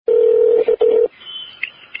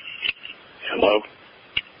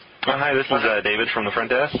Hi, this is David from the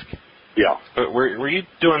front desk. Yeah. Were you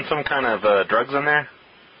doing some kind of drugs in there?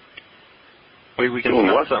 We can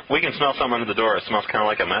smell some. We can smell some under the door. It smells kind of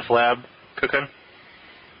like a meth lab cooking.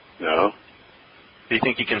 No. Do you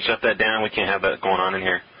think you can shut that down? We can't have that going on in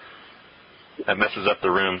here. That messes up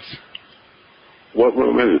the rooms. What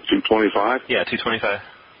room is it? 225? Yeah, 225.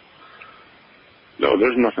 No,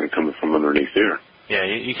 there's nothing coming from underneath here. Yeah,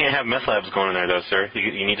 you can't have meth labs going in there, though, sir.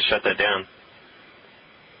 You need to shut that down.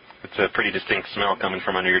 It's a pretty distinct smell coming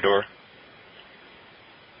from under your door.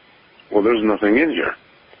 Well, there's nothing in here.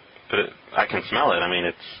 But I can smell it. I mean,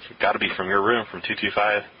 it's got to be from your room, from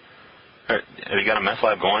 225. Have you got a meth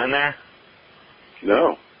lab going in there?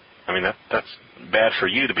 No. I mean, that's bad for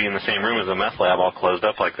you to be in the same room as a meth lab all closed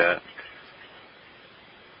up like that.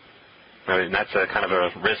 I mean, that's a kind of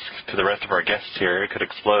a risk to the rest of our guests here. It could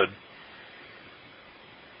explode.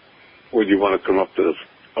 Would you want to come up to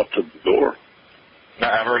the door?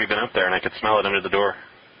 I've already been up there, and I could smell it under the door.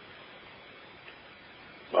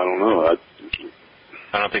 I don't know.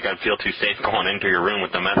 I don't think I'd feel too safe going into your room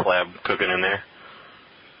with the meth lab cooking in there.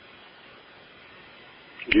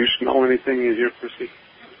 Do you smell anything in here, Chrissy?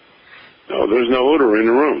 No, there's no odor in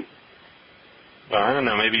the room. Well, I don't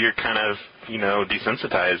know. Maybe you're kind of,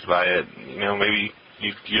 desensitized by it. Maybe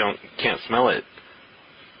you can't smell it.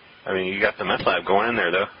 I mean, you got the meth lab going in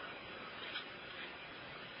there, though.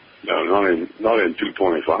 No, not in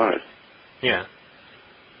 225. Yeah.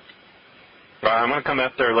 Well, I'm going to come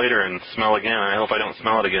up there later and smell again. I hope I don't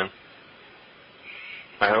smell it again.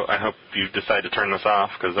 I hope you decide to turn this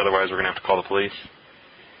off, because otherwise we're going to have to call the police.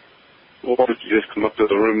 Well, why don't you just come up to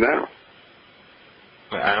the room now?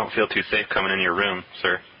 I don't feel too safe coming in your room,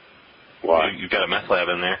 sir. Why? You've got a meth lab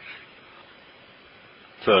in there.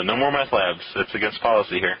 So no more meth labs. It's against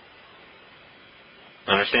policy here.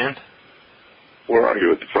 Understand? Where are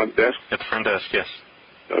you, at the front desk? At the front desk, yes.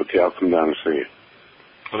 Okay, I'll come down and see you.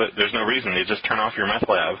 Well, there's no reason. You just turn off your meth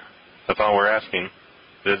lab. That's all we're asking.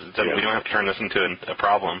 We don't have to turn this into a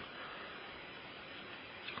problem.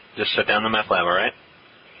 Just shut down the meth lab, all right?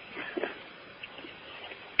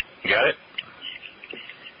 You got it?